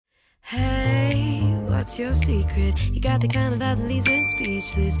Hey, what's your secret? You got the kind of vibe that leaves me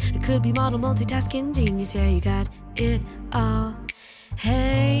speechless. It could be model multitasking genius, yeah, you got it all.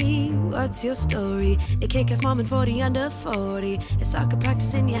 Hey, what's your story? A kick-ass mom and 40 under 40. A soccer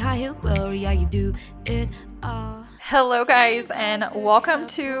practice in your high heel glory, yeah, you do it all. Hello guys, and welcome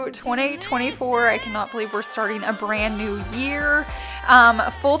to 2024. I cannot believe we're starting a brand new year.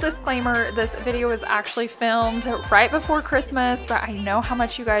 Full disclaimer, this video is actually filmed right before Christmas, but I know how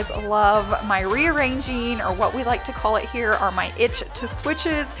much you guys love my rearranging, or what we like to call it here are my itch to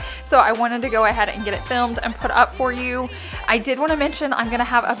switches. So I wanted to go ahead and get it filmed and put up for you. I did want to mention I'm going to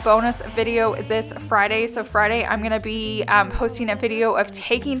have a bonus video this Friday. So Friday I'm going to be posting a video of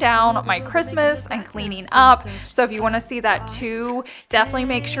taking down my Christmas and cleaning up. So if you want to see that too, definitely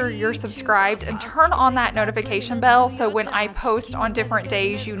make sure you're subscribed and turn on that notification bell so when I post on different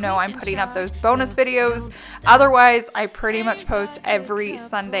days, you know I'm putting up those bonus videos. Otherwise, I pretty much post every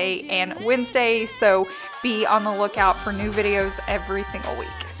Sunday and Wednesday, so be on the lookout for new videos every single week.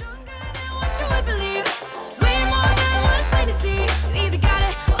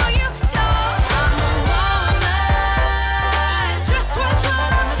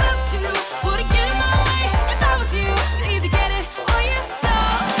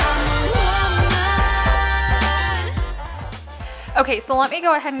 Okay, so let me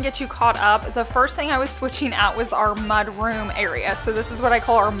go ahead and get you caught up. The first thing I was switching out was our mudroom area. So this is what I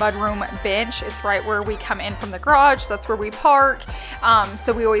call our mudroom bench. It's right where we come in from the garage. That's where we park.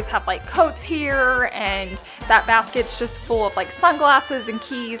 So we always have like coats here, and that basket's just full of like sunglasses and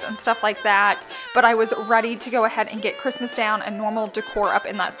keys and stuff like that. But I was ready to go ahead and get Christmas down and normal decor up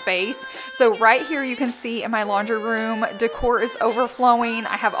in that space. So right here you can see in my laundry room, decor is overflowing.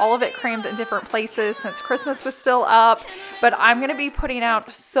 I have all of it crammed in different places since Christmas was still up, but I'm going to be putting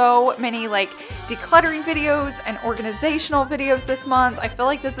out so many like decluttering videos and organizational videos this month. I feel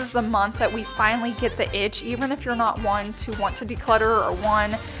like this is the month that we finally get the itch. Even if you're not one to want to declutter or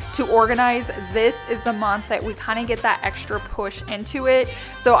one to organize, this is the month that we kind of get that extra push into it.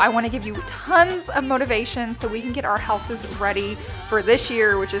 So I want to give you tons of motivation so we can get our houses ready for this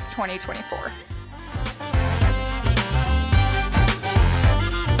year, which is 2024.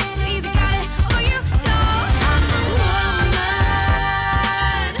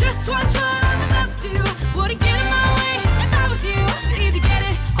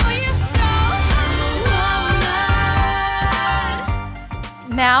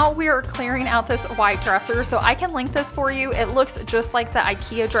 Now we are clearing out this white dresser, so I can link this for you. It looks just like the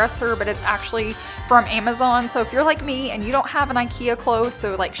IKEA dresser, but it's actually from Amazon. So if you're like me and you don't have an IKEA close,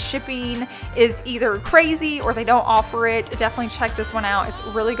 so like shipping is either crazy or they don't offer it, definitely check this one out. It's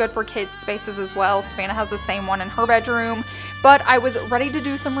really good for kids spaces as well. Savannah has the same one in her bedroom. But I was ready to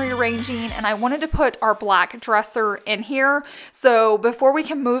do some rearranging, and I wanted to put our black dresser in here. So before we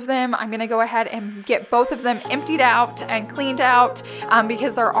can move them, I'm gonna go ahead and get both of them emptied out and cleaned out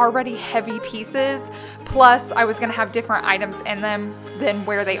because they're already heavy pieces. Plus, I was gonna have different items in them than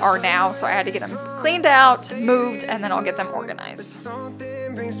where they are now. So I had to get them cleaned out, moved, and then I'll get them organized.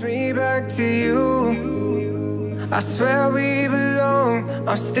 Something brings me back to you. I swear we belong,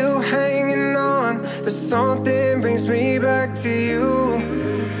 I'm still hanging on, but something brings me back to you.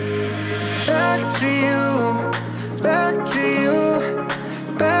 Back to you, back to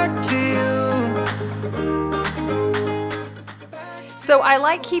you, back to you. So I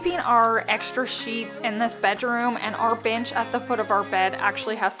like keeping our extra sheets in this bedroom, and our bench at the foot of our bed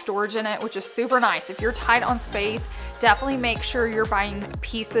actually has storage in it, which is super nice. If you're tight on space, definitely make sure you're buying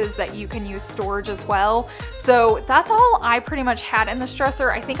pieces that you can use storage as well. So that's all I pretty much had in this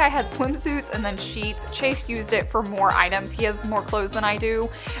dresser. I think I had swimsuits and then sheets. Chase used it for more items. He has more clothes than I do,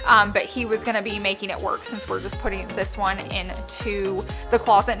 but he was gonna be making it work since we're just putting this one into the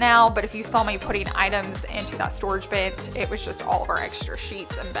closet now. But if you saw me putting items into that storage bin, it was just all of our extra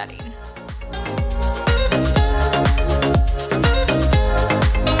sheets and bedding.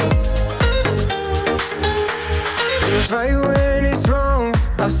 Right when it's wrong,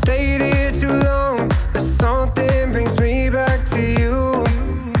 I've stayed here too long, but something brings me back to you.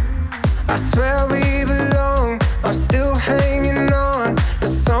 I swear we belong, I'm still hanging on, but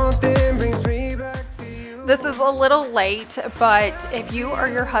something brings me back to you. This is a little late, but if you or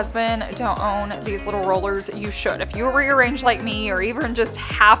your husband don't own these little rollers, you should. If you rearrange like me, or even just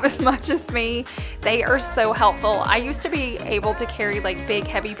half as much as me, they are so helpful. I used to be able to carry like big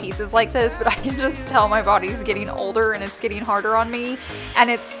heavy pieces like this, but I can just tell my body's getting older and it's getting harder on me, and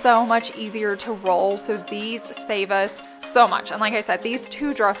it's so much easier to roll. So these save us so much. And like I said, these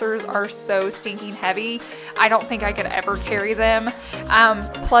two dressers are so stinking heavy. I don't think I could ever carry them.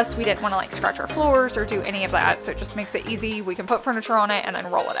 Plus we didn't want to like scratch our floors or do any of that. So it just makes it easy. We can put furniture on it and then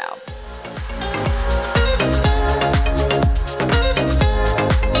roll it out.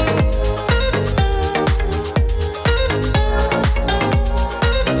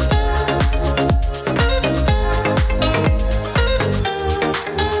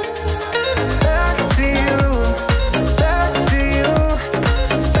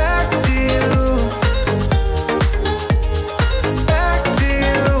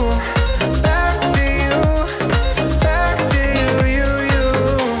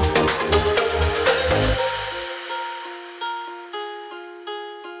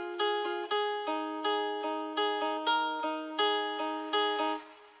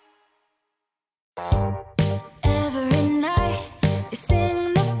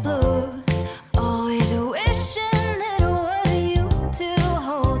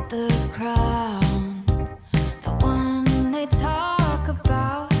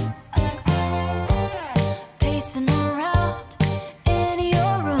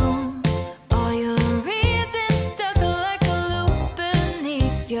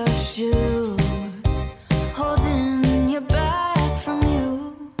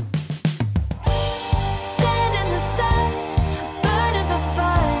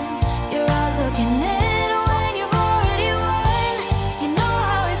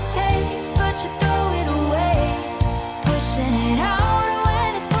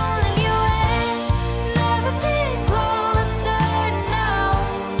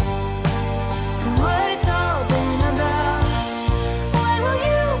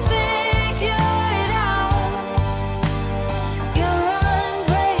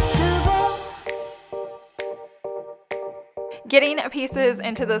 Getting pieces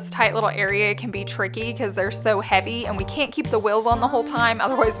into this tight little area can be tricky because they're so heavy and we can't keep the wheels on the whole time,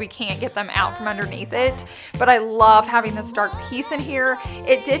 otherwise we can't get them out from underneath it. But I love having this dark piece in here.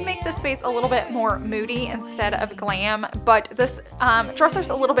 It did make the space a little bit more moody instead of glam, but this dresser's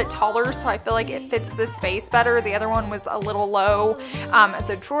a little bit taller, so I feel like it fits this space better. The other one was a little low.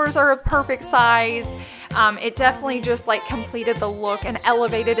 The drawers are a perfect size. It definitely just like completed the look and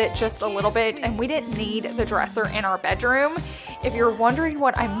elevated it just a little bit, and we didn't need the dresser in our bedroom. If you're wondering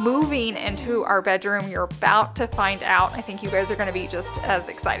what I'm moving into our bedroom, you're about to find out. I think you guys are going to be just as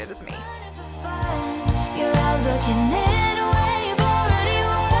excited as me.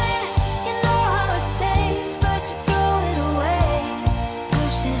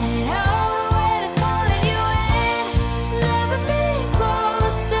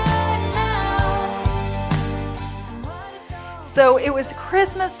 So it was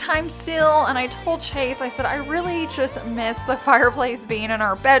Christmas time still, and I told Chase, I said, I really just miss the fireplace being in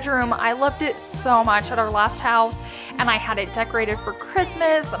our bedroom. I loved it so much at our last house, and I had it decorated for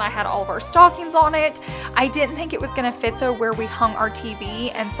Christmas, and I had all of our stockings on it. I didn't think it was gonna fit though where we hung our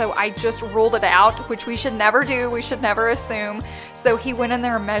TV, and so I just ruled it out, which we should never do, we should never assume. So he went in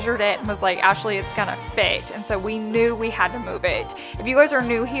there and measured it and was like, Ashley, it's gonna fit. And so we knew we had to move it. If you guys are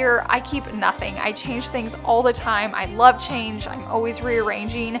new here, I keep nothing. I change things all the time. I love change. I'm always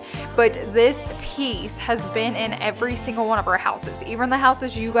rearranging, but this piece has been in every single one of our houses, even the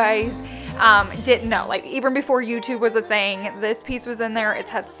houses you guys didn't know. Like even before YouTube was a thing, this piece was in there.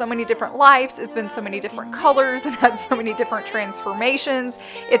 It's had so many different lives. It's been so many different colors and had so many different transformations.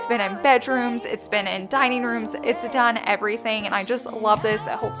 It's been in bedrooms. It's been in dining rooms. It's done everything. And I just love this.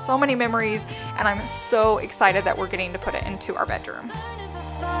 It holds so many memories, and I'm so excited that we're getting to put it into our bedroom.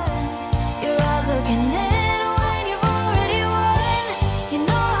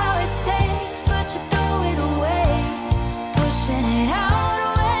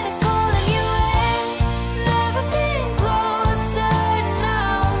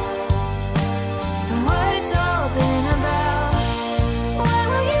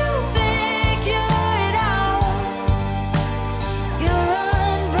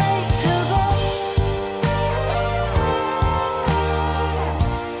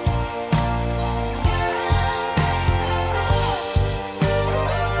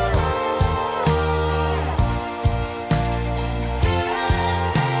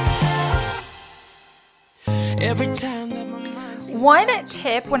 One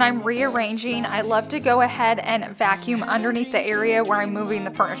tip when I'm rearranging, I love to go ahead and vacuum underneath the area where I'm moving the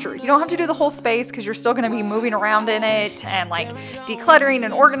furniture. You don't have to do the whole space because you're still going to be moving around in it and like decluttering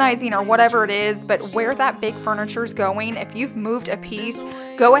and organizing or whatever it is, but where that big furniture is going, if you've moved a piece,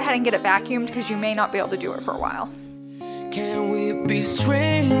 go ahead and get it vacuumed because you may not be able to do it for a while. Can we be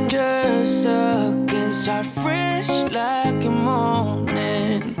strangers again, start fresh like a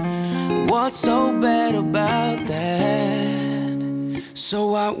morning? What's so bad about that?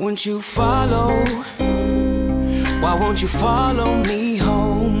 So why won't you follow? Why won't you follow me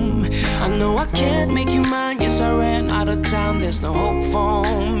home? I know I can't make you mine. Yes, I ran out of town. There's no hope for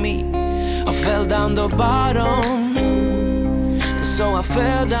me. I fell down the bottom, so I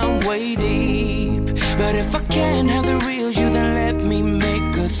fell down way deep. But if I can't have the real you, then let me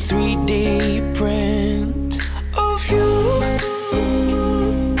make a 3D print of you.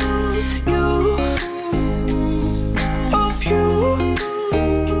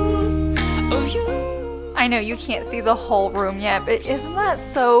 I know you can't see the whole room yet, but isn't that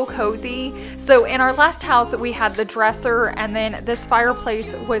so cozy? So in our last house, we had the dresser, and then this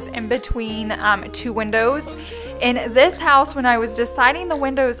fireplace was in between two windows. In this house, when I was deciding the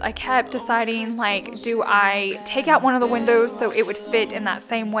windows, I kept deciding, like, do I take out one of the windows so it would fit in that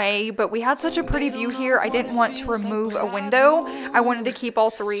same way? But we had such a pretty view here, I didn't want to remove a window. I wanted to keep all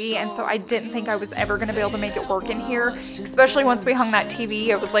three, and so I didn't think I was ever going to be able to make it work in here. Especially once we hung that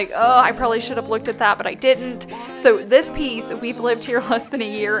TV, I was like, oh, I probably should have looked at that, but I didn't. So this piece, we've lived here less than a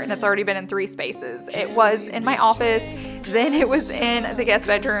year, and it's already been in 3 spaces. It was in my office, then it was in the guest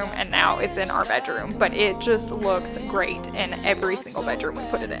bedroom, and now it's in our bedroom. But it just looks great in every single bedroom we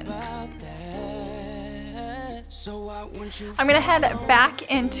put it in. I'm gonna head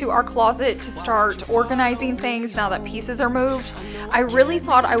back into our closet to start organizing things now that pieces are moved. I really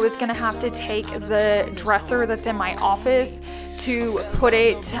thought I was gonna have to take the dresser that's in my office to put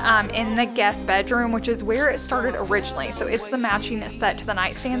it in the guest bedroom, which is where it started originally. So it's the matching set to the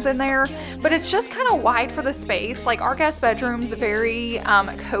nightstands in there, but it's just kind of wide for the space. Like, our guest bedroom's very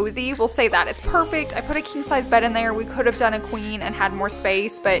cozy. We'll say that. It's perfect. I put a king size bed in there. We could have done a queen and had more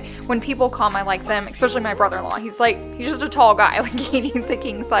space, but when people come, I like them, especially my brother-in-law. He's just a tall guy. Like, he needs a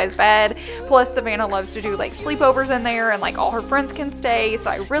king size bed. Plus, Savannah loves to do like sleepovers in there, and like all her friends can stay.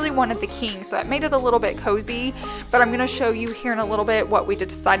 So I really wanted the king, so that made it a little bit cozy. But I'm gonna show you here in a little bit what we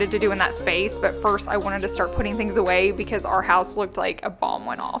decided to do in that space. But first, I wanted to start putting things away because our house looked like a bomb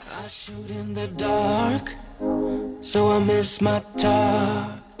went off. I shoot in the dark, so I miss my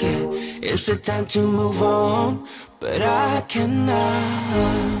target. It's a time to move on, but I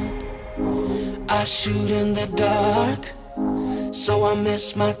cannot. I shoot in the dark, so I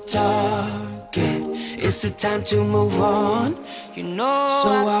miss my target. It's a time to move on, you know. So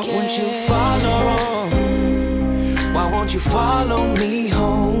why won't you follow? Why won't you follow me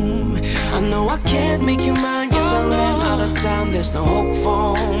home? I know I can't make you mine. Yes, I ran out of time. There's no hope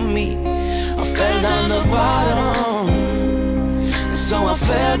for me. I fell down the bottom, and so I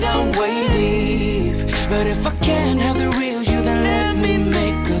fell down way deep. But if I can't have the real you, then let me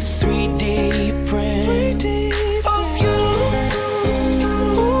make a 3D print of you.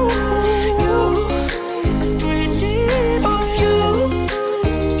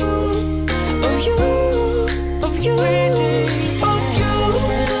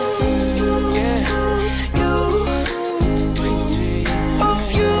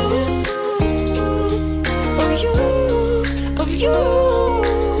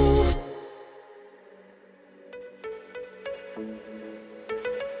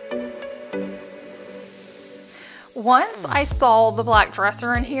 Once I saw the black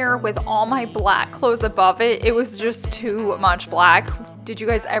dresser in here with all my black clothes above it, it was just too much black. Did you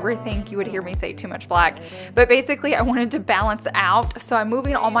guys ever think you would hear me say too much black? But basically, I wanted to balance out, so I'm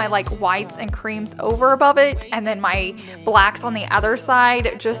moving all my like whites and creams over above it, and then my blacks on the other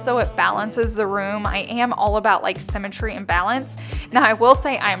side, just so it balances the room. I am all about like symmetry and balance. Now, I will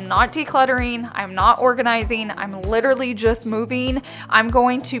say I am not decluttering, I'm not organizing, I'm literally just moving. I'm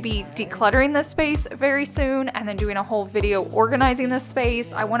going to be decluttering this space very soon, and then doing a whole video organizing this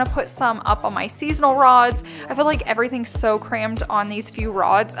space. I want to put some up on my seasonal rods. I feel like everything's so crammed on these few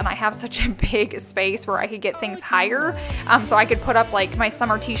rods, and I have such a big space where I could get things higher. So I could put up like my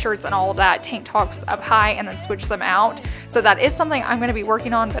summer t-shirts and all of that, tank tops up high, and then switch them out. So that is something I'm going to be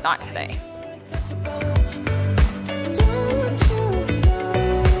working on, but not today.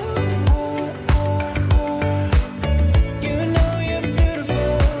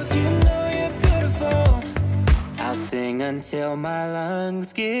 Until my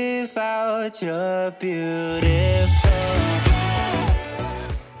lungs give out, you're beautiful.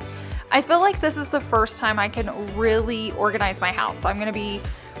 I feel like this is the first time I can really organize my house. So I'm gonna be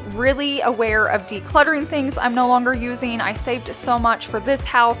really aware of decluttering things I'm no longer using. I saved so much for this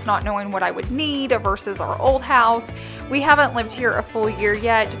house, not knowing what I would need versus our old house. We haven't lived here a full year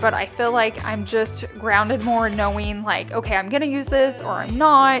yet, but I feel like I'm just grounded more, knowing like, okay, I'm gonna use this or I'm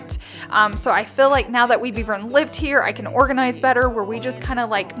not. So I feel like now that we've even lived here, I can organize better, where we just kind of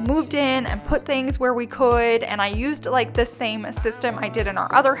like moved in and put things where we could. And I used like the same system I did in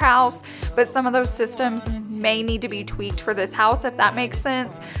our other house, but some of those systems may need to be tweaked for this house, if that makes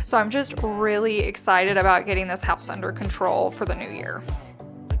sense. So I'm just really excited about getting this house under control for the new year.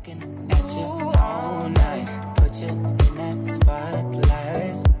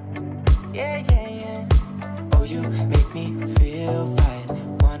 Yeah.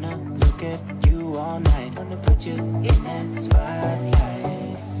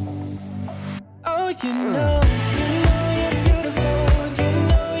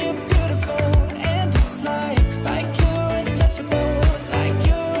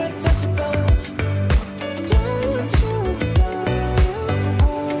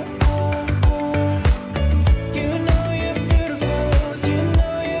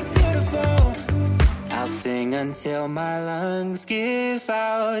 until my lungs give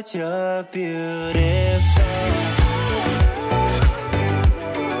out. You're beautiful.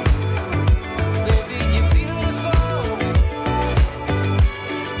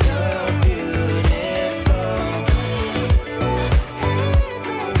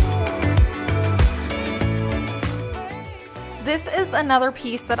 This is another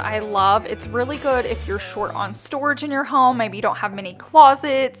piece that I love. It's really good if you're short on storage in your home. Maybe you don't have many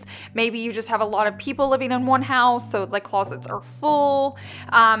closets. Maybe you just have a lot of people living in one house, so the closets are full.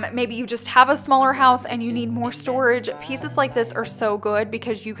 Maybe you just have a smaller house and you need more storage. Pieces like this are so good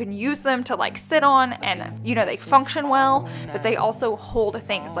because you can use them to like sit on, and you know, they function well, but they also hold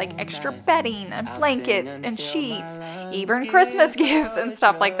things like extra bedding and blankets and sheets, even Christmas gifts and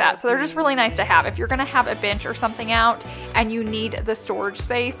stuff like that. So they're just really nice to have. If you're gonna have a bench or something out and you need the storage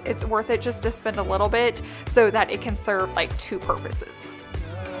space, it's worth it just to spend a little bit so that it can serve like two purposes.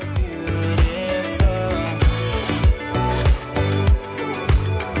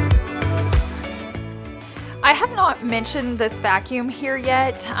 I have not mentioned this vacuum here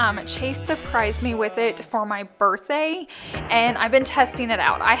yet. Chase surprised me with it for my birthday and I've been testing it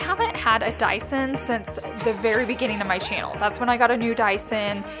out. I haven't had a Dyson since the very beginning of my channel. That's when I got a new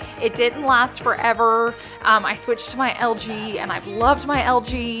Dyson. It didn't last forever. I switched to my LG and I've loved my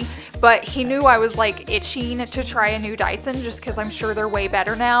LG, but he knew I was like itching to try a new Dyson just because I'm sure they're way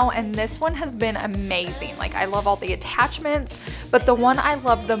better now, and this one has been amazing. Like, I love all the attachments, but the one I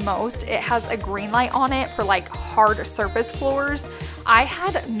love the most, it has a green light on it for like hard surface floors. I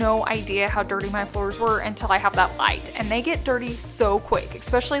had no idea how dirty my floors were until I have that light, and they get dirty so quick,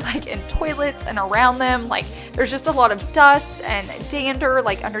 especially like in toilets and around them. Like, there's just a lot of dust and dander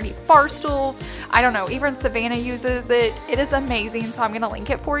like underneath bar stools. I don't know, even Savannah uses it. It is amazing, so I'm gonna link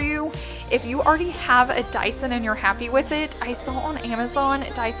it for you. If you already have a Dyson and you're happy with it, I saw on Amazon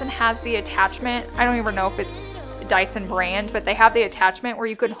Dyson has the attachment. I don't even know if it's Dyson brand, but they have the attachment where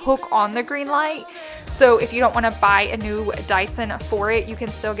you can hook on the green light. So if you don't want to buy a new Dyson for it, you can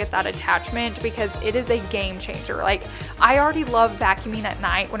still get that attachment because it is a game changer. Like, I already love vacuuming at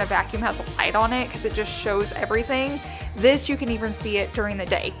night when a vacuum has a light on it because it just shows everything. This, you can even see it during the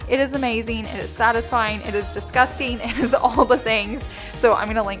day. It is amazing, it is satisfying, it is disgusting, it is all the things. So I'm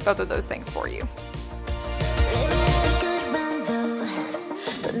going to link both of those things for you.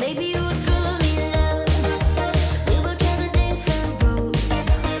 Maybe you would call me love. We will travel different roads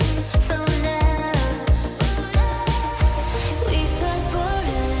from now. We said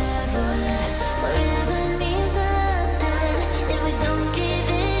forever. Forever means nothing if we don't give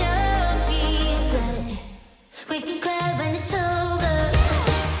it up. We can cry when it's over.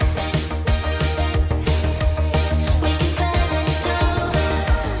 We can cry when it's over.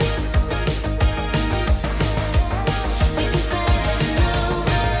 We can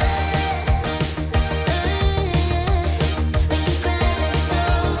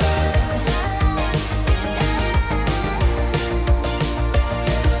cry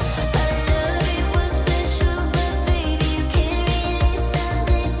when it's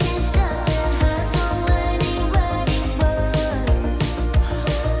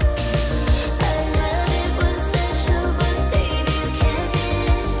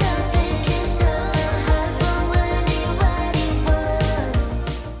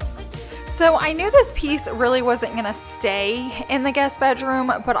So I knew this piece really wasn't gonna stay in the guest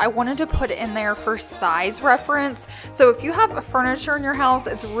bedroom, but I wanted to put it in there for size reference. So if you have furniture in your house,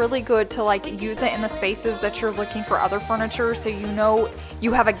 it's really good to like use it in the spaces that you're looking for other furniture, so you know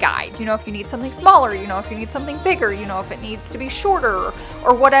you have a guide. You know if you need something smaller, you know if you need something bigger, you know if it needs to be shorter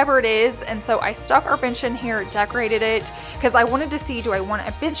or whatever it is. And so I stuck our bench in here, decorated it, because I wanted to see, do I want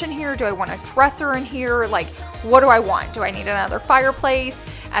a bench in here? Do I want a dresser in here? Like, what do I want? Do I need another fireplace?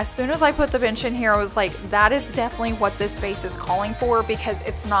 As soon as I put the bench in here, I was like, that is definitely what this space is calling for, because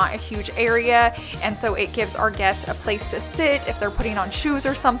it's not a huge area, and so it gives our guests a place to sit if they're putting on shoes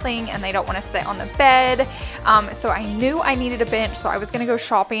or something and they don't want to sit on the bed. So I knew I needed a bench, so I was gonna go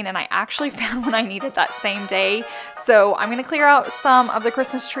shopping, and I actually found one I needed that same day. So I'm gonna clear out some of the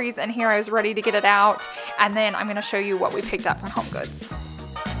Christmas trees in here. I was ready to get it out, and then I'm gonna show you what we picked up from Home Goods.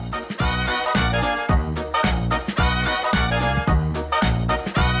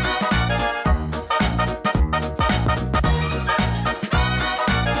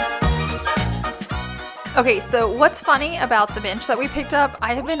 Okay, so what's funny about the bench that we picked up,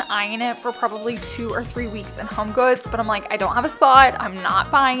 I have been eyeing it for probably 2 or 3 weeks in Home Goods, but I'm like, I don't have a spot, I'm not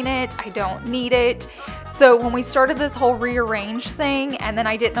buying it, I don't need it. So when we started this whole rearrange thing, and then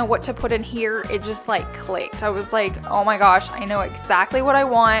I didn't know what to put in here, it just like clicked. I was like, oh my gosh, I know exactly what I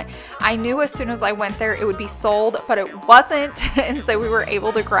want. I knew as soon as I went there it would be sold, but it wasn't, and so we were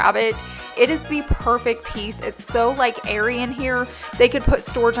able to grab it. it is the perfect piece. It's so like airy in here. They could put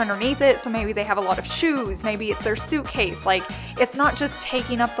storage underneath it, so maybe they have a lot of shoes, maybe it's their suitcase. Like, it's not just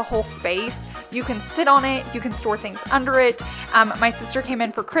taking up the whole space. You can sit on it, you can store things under it. My sister came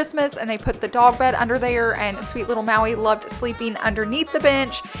in for Christmas and they put the dog bed under there, and sweet little Maui loved sleeping underneath the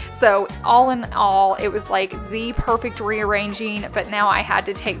bench. So all in all, it was like the perfect rearranging, but now I had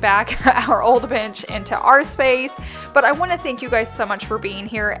to take back our old bench into our space. But I want to thank you guys so much for being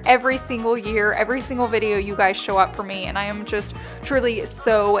here every single year, every single video you guys show up for me, and I am just truly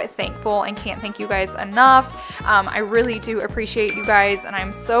so thankful and can't thank you guys enough. I really do appreciate you guys, and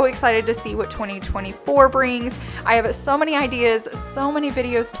I'm so excited to see what 2024 brings. I have so many ideas, so many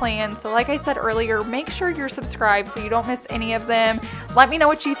videos planned. So like I said earlier, make sure you're subscribed so you don't miss any of them. Let me know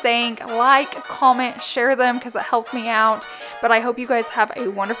what you think. Like, comment, share them because it helps me out. But I hope you guys have a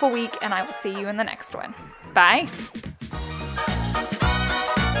wonderful week, and I will see you in the next one. Bye.